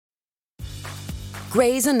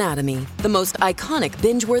Grey's Anatomy, the most iconic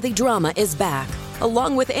binge-worthy drama, is back,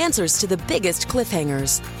 along with answers to the biggest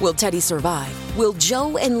cliffhangers. Will Teddy survive? Will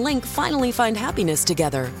Joe and Link finally find happiness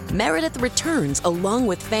together? Meredith returns along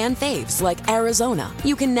with fan faves like Arizona.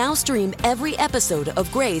 You can now stream every episode of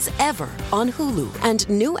Grey's ever on Hulu, and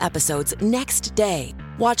new episodes next day.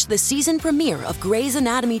 Watch the season premiere of Grey's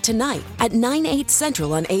Anatomy tonight at 9/8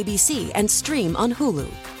 Central on ABC and stream on Hulu.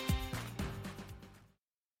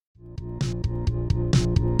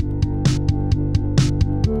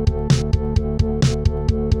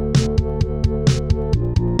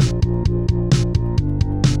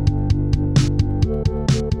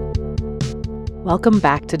 Welcome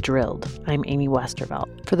back to Drilled. I'm Amy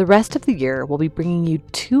Westervelt. For the rest of the year, we'll be bringing you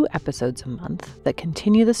 2 episodes a month that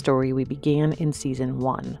continue the story we began in Season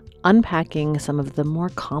 1, unpacking some of the more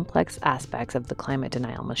complex aspects of the climate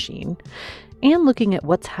denial machine, and looking at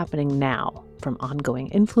what's happening now, from ongoing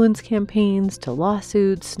influence campaigns to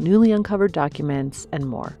lawsuits, newly uncovered documents, and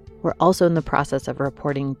more. We're also in the process of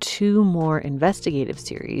reporting 2 more investigative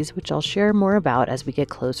series, which I'll share more about as we get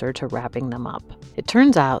closer to wrapping them up. It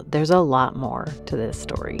turns out there's a lot more to this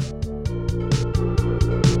story.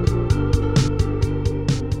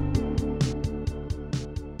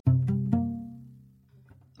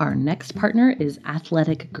 Our next partner is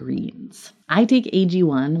Athletic Greens. I take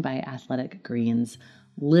AG1 by Athletic Greens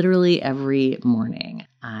literally every morning.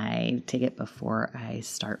 I take it before I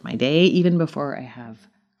start my day, even before I have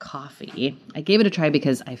coffee. I gave it a try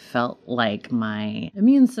because I felt like my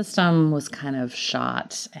immune system was kind of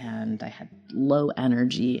shot and I had low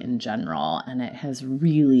energy in general, and it has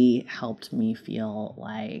really helped me feel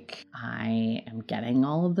like I am getting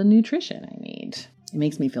all of the nutrition I need. It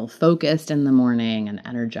makes me feel focused in the morning and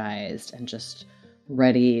energized and just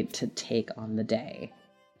ready to take on the day.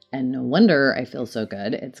 And no wonder I feel so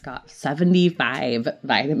good. It's got 75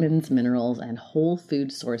 vitamins, minerals, and whole food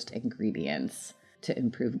sourced ingredients to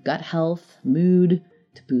improve gut health, mood,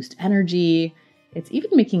 to boost energy. It's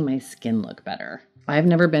even making my skin look better. I've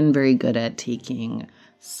never been very good at taking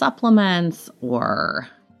supplements or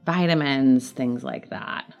vitamins, things like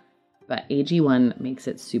that. But AG1 makes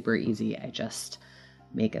it super easy. I just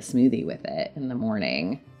make a smoothie with it in the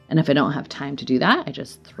morning. And if I don't have time to do that, I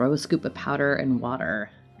just throw a scoop of powder and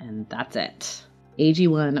water, and that's it.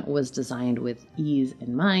 AG1 was designed with ease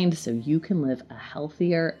in mind so you can live a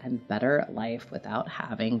healthier and better life without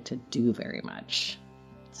having to do very much.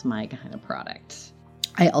 It's my kind of product.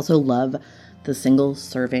 I also love the single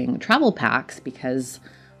serving travel packs because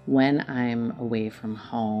when I'm away from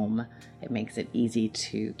home, it makes it easy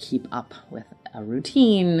to keep up with a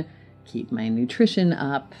routine, keep my nutrition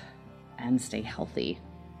up, and stay healthy.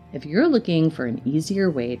 If you're looking for an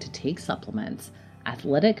easier way to take supplements,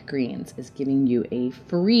 Athletic Greens is giving you a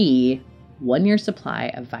free 1-year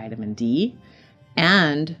supply of vitamin D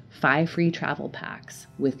and 5 free travel packs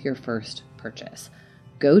with your first purchase.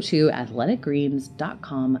 Go to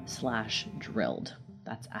athleticgreens.com/drilled.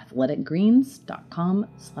 That's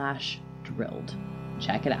athleticgreens.com/drilled.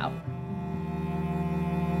 Check it out.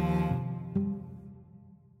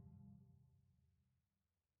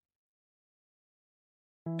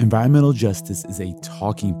 Environmental justice is a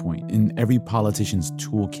talking point in every politician's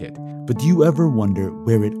toolkit. But do you ever wonder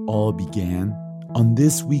where it all began? On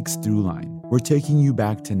this week's Throughline, we're taking you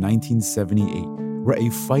back to 1978, where a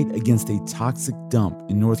fight against a toxic dump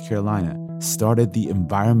in North Carolina started the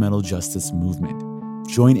environmental justice movement.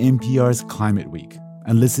 Join NPR's Climate Week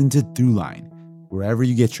and listen to Throughline wherever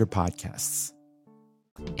you get your podcasts.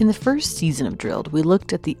 In the first season of Drilled, we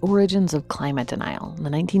looked at the origins of climate denial in the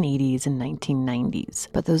 1980s and 1990s.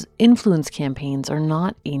 But those influence campaigns are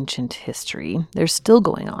not ancient history. They're still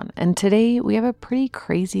going on. And today, we have a pretty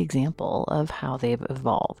crazy example of how they've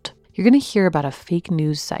evolved. You're going to hear about a fake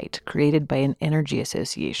news site created by an energy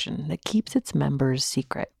association that keeps its members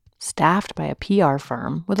secret, staffed by a PR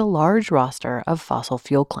firm with a large roster of fossil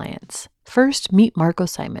fuel clients. First, meet Marco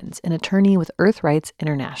Simons, an attorney with Earth Rights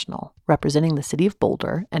International, representing the city of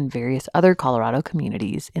Boulder and various other Colorado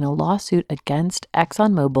communities in a lawsuit against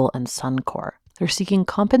ExxonMobil and Suncor. They're seeking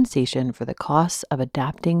compensation for the costs of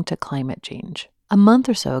adapting to climate change. A month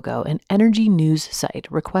or so ago, an energy news site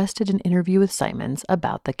requested an interview with Simons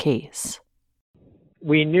about the case.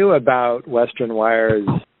 We knew about Western Wire's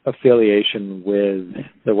affiliation with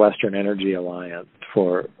the Western Energy Alliance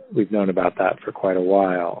we've known about that for quite a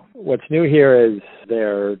while. What's new here is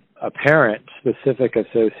their apparent specific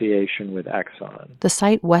association with Exxon. The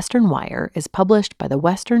site Western Wire is published by the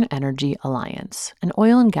Western Energy Alliance, an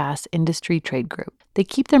oil and gas industry trade group. They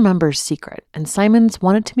keep their members secret, and Simons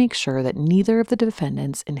wanted to make sure that neither of the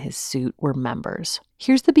defendants in his suit were members.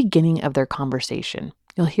 Here's the beginning of their conversation.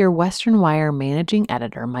 You'll hear Western Wire managing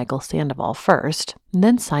editor Michael Sandoval first, and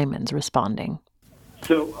then Simons responding.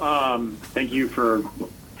 So, thank you for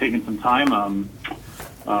taking some time.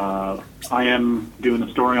 I am doing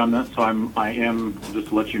a story on this, so I am, just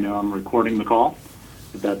to let you know, I'm recording the call,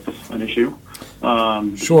 if that's an issue.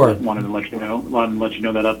 Sure. Wanted to let you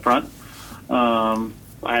know that up front. I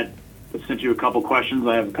had sent you a couple questions.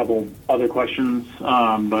 I have a couple other questions,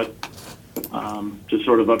 but just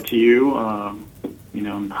sort of up to you,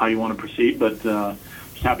 how you want to proceed. But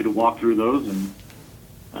just happy to walk through those. And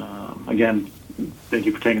again, thank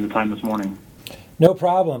you for taking the time this morning. No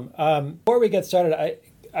problem. Before we get started,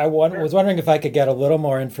 I was wondering if I could get a little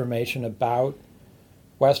more information about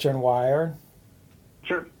Western Wire.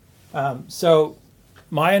 Sure. So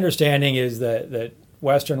my understanding is that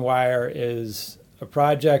Western Wire is a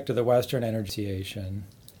project of the Western Energy Association.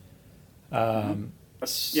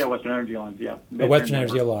 Western Energy Alliance, yeah. The Western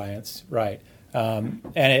Energy Alliance, right. And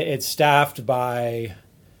it's staffed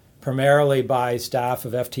primarily by staff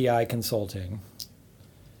of FTI Consulting.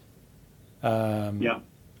 And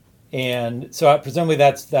so presumably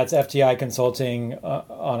that's FTI Consulting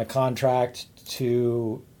under a contract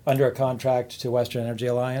to Western Energy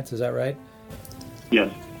Alliance. Is that right?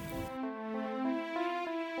 Yes.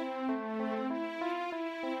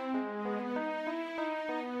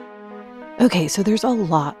 Okay, so there's a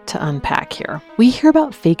lot to unpack here. We hear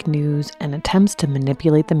about fake news and attempts to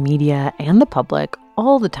manipulate the media and the public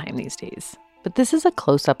all the time these days. But this is a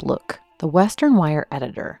close-up look. The Western Wire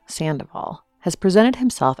editor, Sandoval, has presented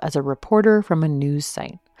himself as a reporter from a news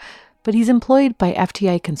site. But he's employed by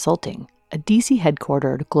FTI Consulting, a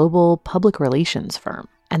DC-headquartered global public relations firm.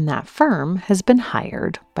 And that firm has been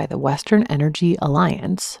hired by the Western Energy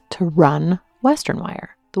Alliance to run Western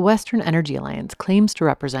Wire. The Western Energy Alliance claims to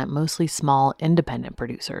represent mostly small, independent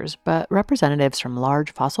producers, but representatives from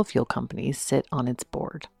large fossil fuel companies sit on its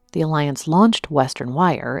board. The alliance launched Western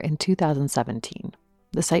Wire in 2017.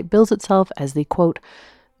 The site bills itself as the, quote,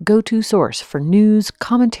 go-to source for news,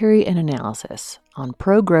 commentary, and analysis on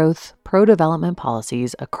pro-growth, pro-development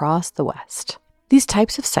policies across the West. These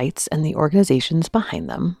types of sites and the organizations behind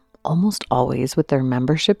them, almost always with their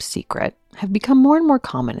membership secret, have become more and more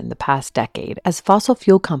common in the past decade as fossil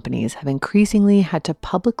fuel companies have increasingly had to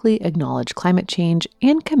publicly acknowledge climate change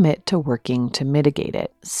and commit to working to mitigate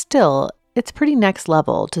it. Still, it's pretty next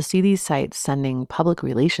level to see these sites sending public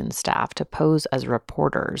relations staff to pose as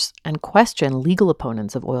reporters and question legal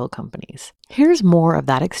opponents of oil companies. Here's more of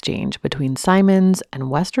that exchange between Simons and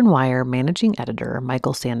Western Wire managing editor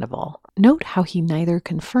Michael Sandoval. Note how he neither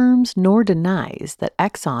confirms nor denies that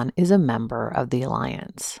Exxon is a member of the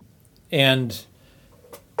alliance. And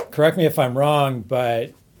correct me if I'm wrong,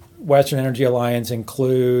 but Western Energy Alliance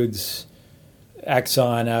includes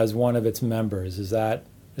Exxon as one of its members. Is that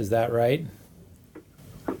right?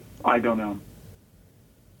 I don't know.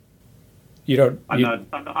 You don't.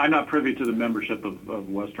 I'm not privy to the membership of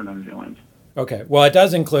Western Energy Alliance. Okay. Well, it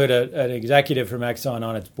does include an executive from Exxon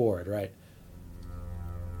on its board, right?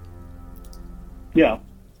 Yeah.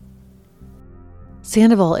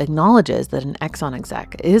 Sandoval acknowledges that an Exxon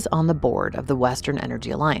exec is on the board of the Western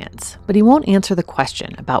Energy Alliance, but he won't answer the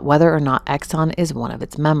question about whether or not Exxon is one of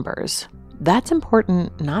its members. That's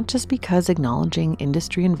important not just because acknowledging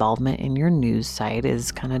industry involvement in your news site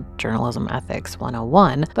is kind of journalism ethics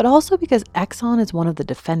 101, but also because Exxon is one of the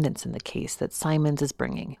defendants in the case that Simons is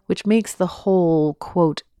bringing, which makes the whole,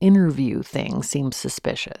 quote, interview thing seem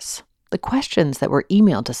suspicious. The questions that were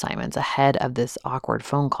emailed to Simons ahead of this awkward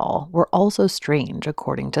phone call were also strange,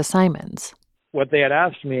 according to Simons. What they had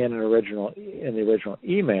asked me in the original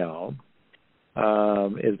email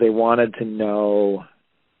is they wanted to know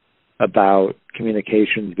about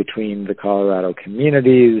communications between the Colorado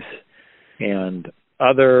communities and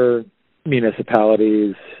other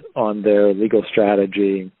municipalities on their legal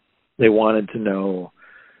strategy. They wanted to know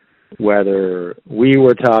whether we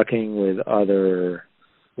were talking with other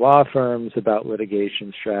law firms about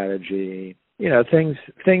litigation strategy,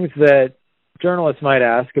 things that journalists might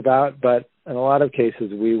ask about, but in a lot of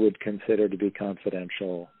cases we would consider to be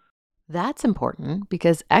confidential. That's important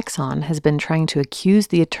because Exxon has been trying to accuse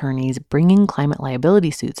the attorneys bringing climate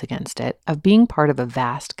liability suits against it of being part of a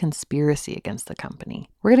vast conspiracy against the company.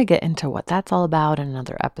 We're going to get into what that's all about in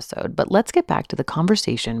another episode, but let's get back to the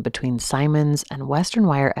conversation between Simons and Western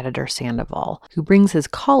Wire editor Sandoval, who brings his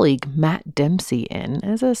colleague Matt Dempsey in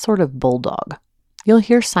as a sort of bulldog. You'll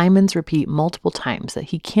hear Simons repeat multiple times that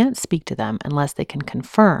he can't speak to them unless they can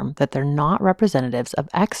confirm that they're not representatives of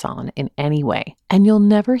Exxon in any way. And you'll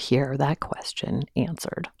never hear that question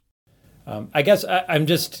answered. I guess I'm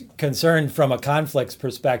just concerned from a conflicts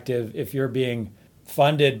perspective if you're being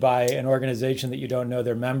funded by an organization that you don't know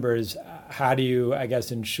their members, how do you, I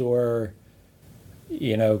guess, ensure,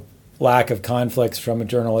 lack of conflicts from a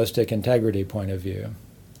journalistic integrity point of view?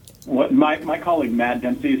 My colleague Matt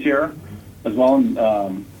Dempsey is here as well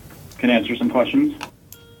and can answer some questions.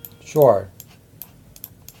 Sure.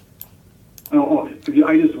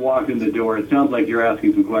 I just walked in the door. It sounds like you're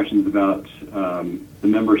asking some questions about the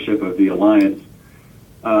membership of the Alliance.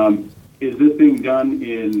 Is this being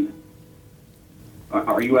done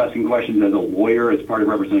are you asking questions as a lawyer as part of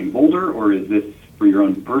representing Boulder, or is this for your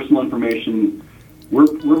own personal information? We're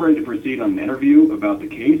ready to proceed on an interview about the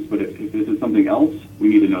case, but if this is something else, we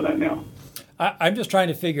need to know that now. I'm just trying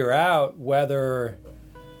to figure out whether,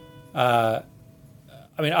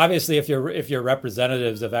 obviously, if you're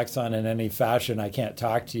representatives of Exxon in any fashion, I can't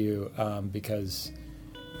talk to you because,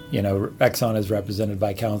 Exxon is represented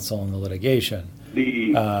by counsel in the litigation.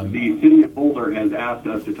 The city of Boulder has asked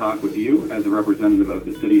us to talk with you as a representative of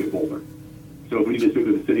the city of Boulder. So if we need to speak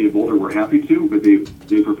with the city of Boulder, we're happy to, but they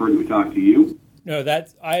prefer that we talk to you. No,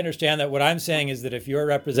 I understand that. What I'm saying is that if you're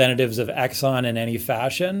representatives of Exxon in any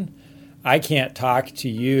fashion, I can't talk to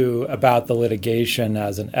you about the litigation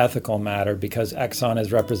as an ethical matter because Exxon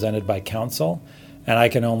is represented by counsel, and I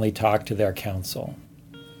can only talk to their counsel.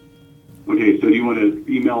 Okay, so do you want to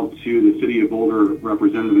email to the City of Boulder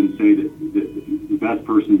representative and say that the best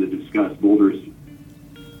person to discuss Boulder's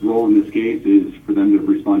role in this case is for them to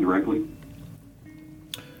respond directly?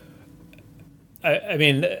 I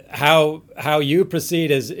mean, how you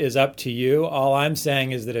proceed is up to you. All I'm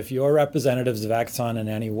saying is that if you're representatives of Exxon in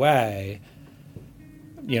any way,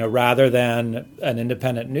 rather than an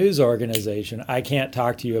independent news organization, I can't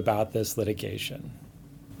talk to you about this litigation.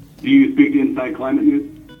 Do you speak to Inside Climate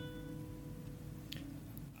News?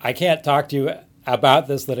 I can't talk to you about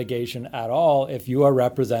this litigation at all if you are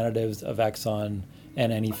representatives of Exxon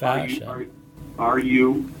in any fashion. Have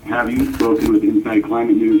you spoken with Inside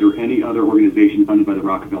Climate News or any other organization funded by the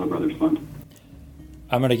Rockefeller Brothers Fund?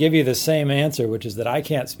 I'm going to give you the same answer, which is that I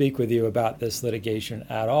can't speak with you about this litigation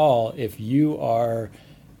at all if you are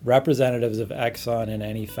representatives of Exxon in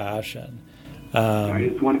any fashion. I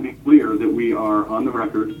just want to be clear that we are on the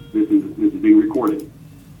record. This is being recorded,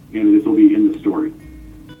 and this will be in the story.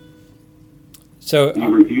 So you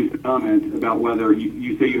refuse to comment about whether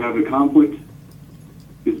you say you have a conflict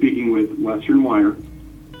in speaking with Western Wire,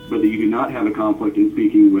 but that you do not have a conflict in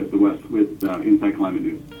speaking with Inside Climate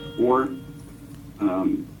News or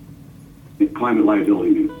Climate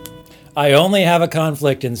Liability News. I only have a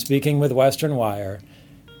conflict in speaking with Western Wire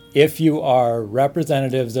if you are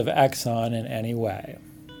representatives of Exxon in any way.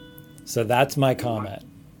 So that's my comment.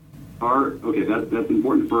 Okay, that's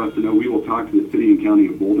important for us to know. We will talk to the City and County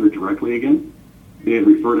of Boulder directly again. They have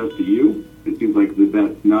referred us to you. It seems like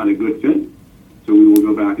that's not a good fit, so we will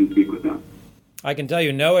go back and speak with them. I can tell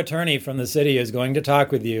you no attorney from the city is going to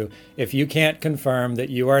talk with you if you can't confirm that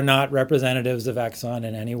you are not representatives of Exxon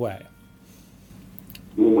in any way.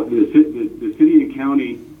 Well, the city and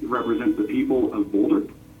county represents the people of Boulder,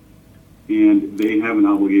 and they have an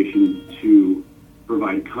obligation to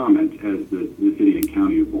provide comment as the city and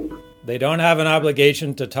county of Boulder. They don't have an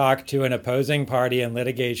obligation to talk to an opposing party in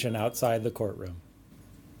litigation outside the courtroom.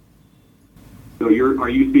 So are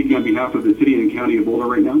you speaking on behalf of the city and county of Boulder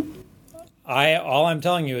right now? All I'm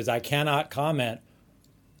telling you is I cannot comment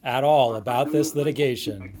at all about this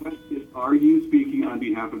litigation. My question is, are you speaking on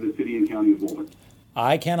behalf of the city and county of Boulder?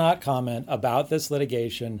 I cannot comment about this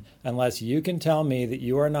litigation unless you can tell me that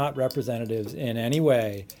you are not representatives in any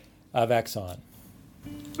way of Exxon.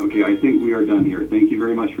 Okay, I think we are done here. Thank you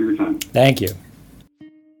very much for your time. Thank you.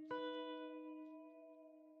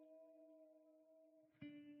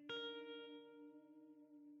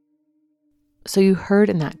 So you heard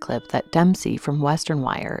in that clip that Dempsey from Western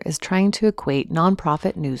Wire is trying to equate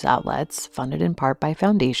nonprofit news outlets, funded in part by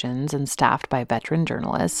foundations and staffed by veteran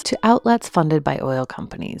journalists, to outlets funded by oil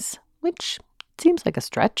companies, which seems like a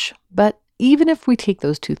stretch. But even if we take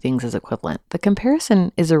those two things as equivalent, the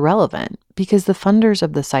comparison is irrelevant because the funders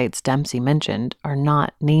of the sites Dempsey mentioned are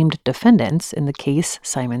not named defendants in the case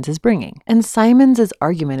Simons is bringing. And Simons'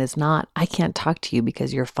 argument is not, I can't talk to you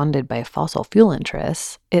because you're funded by fossil fuel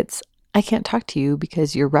interests. It's, I can't talk to you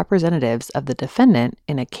because you're representatives of the defendant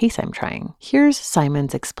in a case I'm trying. Here's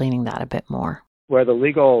Simons explaining that a bit more. Where the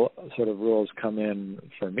legal sort of rules come in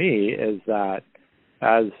for me is that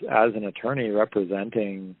as an attorney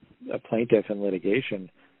representing a plaintiff in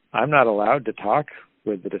litigation, I'm not allowed to talk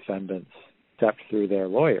with the defendants except through their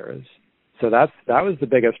lawyers. So that was the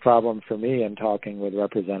biggest problem for me in talking with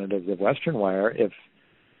representatives of Western Wire,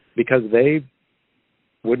 because they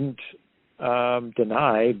wouldn't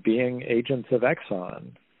deny being agents of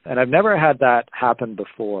Exxon. And I've never had that happen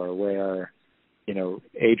before where,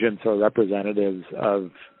 agents or representatives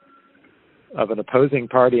of an opposing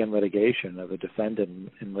party in litigation, of a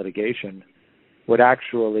defendant in litigation, would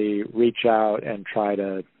actually reach out and try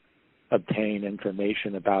to obtain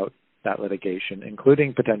information about that litigation,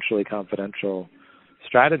 including potentially confidential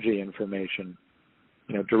strategy information,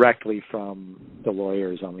 directly from the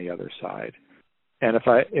lawyers on the other side. And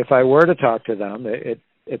if I were to talk to them,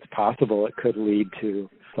 it's possible it could lead to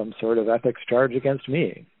some sort of ethics charge against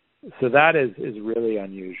me. So that is really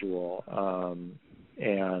unusual.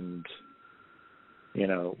 And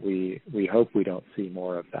we hope we don't see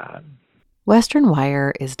more of that. Western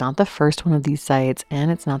Wire is not the first one of these sites,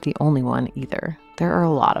 and it's not the only one either. There are a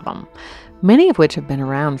lot of them, many of which have been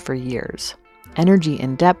around for years. Energy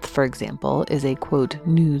in Depth, for example, is a, quote,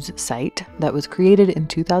 news site that was created in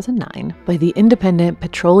 2009 by the Independent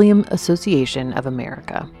Petroleum Association of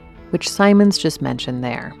America, which Simons just mentioned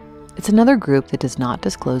there. It's another group that does not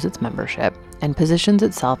disclose its membership and positions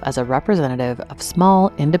itself as a representative of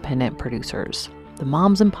small, independent producers, the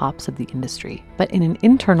moms and pops of the industry. But in an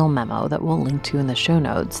internal memo that we'll link to in the show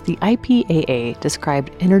notes, the IPAA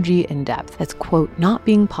described Energy in Depth as, quote, not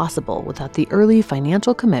being possible without the early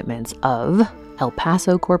financial commitments of El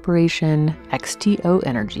Paso Corporation, XTO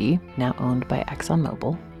Energy, now owned by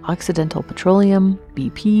ExxonMobil, Occidental Petroleum,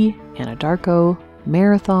 BP, Anadarko,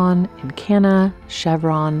 Marathon, Encana,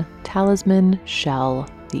 Chevron, Talisman, Shell,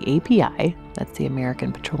 the API, that's the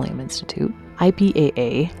American Petroleum Institute,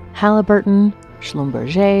 IPAA, Halliburton,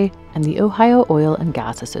 Schlumberger, and the Ohio Oil and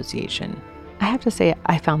Gas Association. I have to say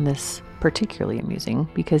I found this particularly amusing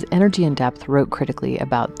because Energy in Depth wrote critically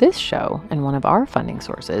about this show and one of our funding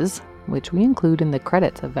sources, which we include in the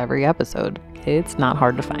credits of every episode. It's not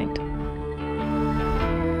hard to find.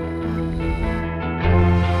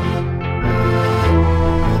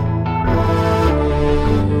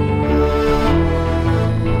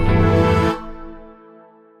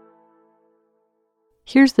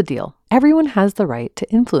 Here's the deal. Everyone has the right to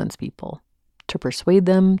influence people, to persuade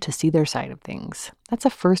them to see their side of things. That's a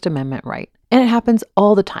First Amendment right. And it happens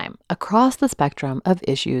all the time, across the spectrum of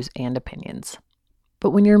issues and opinions. But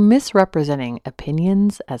when you're misrepresenting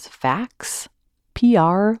opinions as facts,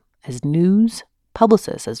 PR as news,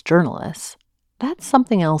 publicists as journalists, that's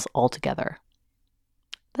something else altogether.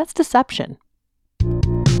 That's deception.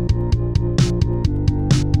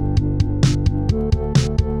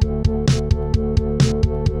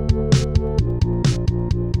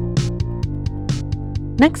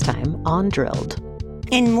 Next time on Drilled.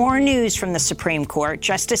 In more news from the Supreme Court,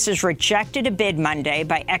 justices rejected a bid Monday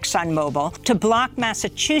by ExxonMobil to block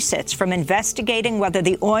Massachusetts from investigating whether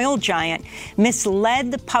the oil giant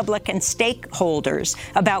misled the public and stakeholders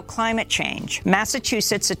about climate change.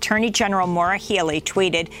 Massachusetts Attorney General Maura Healey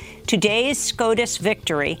tweeted, "Today's SCOTUS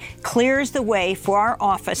victory clears the way for our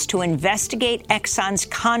office to investigate Exxon's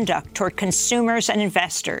conduct toward consumers and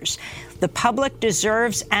investors. The public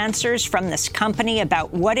deserves answers from this company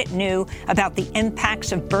about what it knew about the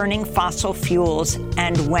impacts of burning fossil fuels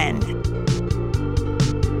and when."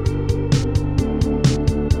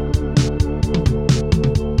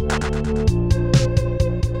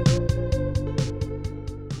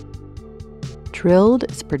 Drilled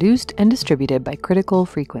is produced and distributed by Critical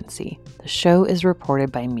Frequency. The show is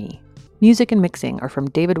reported by me. Music and mixing are from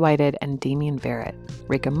David Whited and Damian Verrett.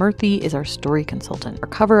 Reka Murthy is our story consultant. Our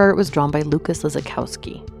cover art was drawn by Lucas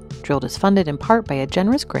Lizakowski. Drilled is funded in part by a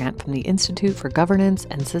generous grant from the Institute for Governance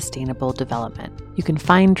and Sustainable Development. You can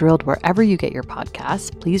find Drilled wherever you get your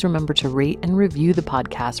podcasts. Please remember to rate and review the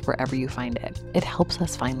podcast wherever you find it. It helps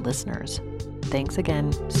us find listeners. Thanks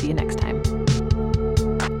again. See you next time.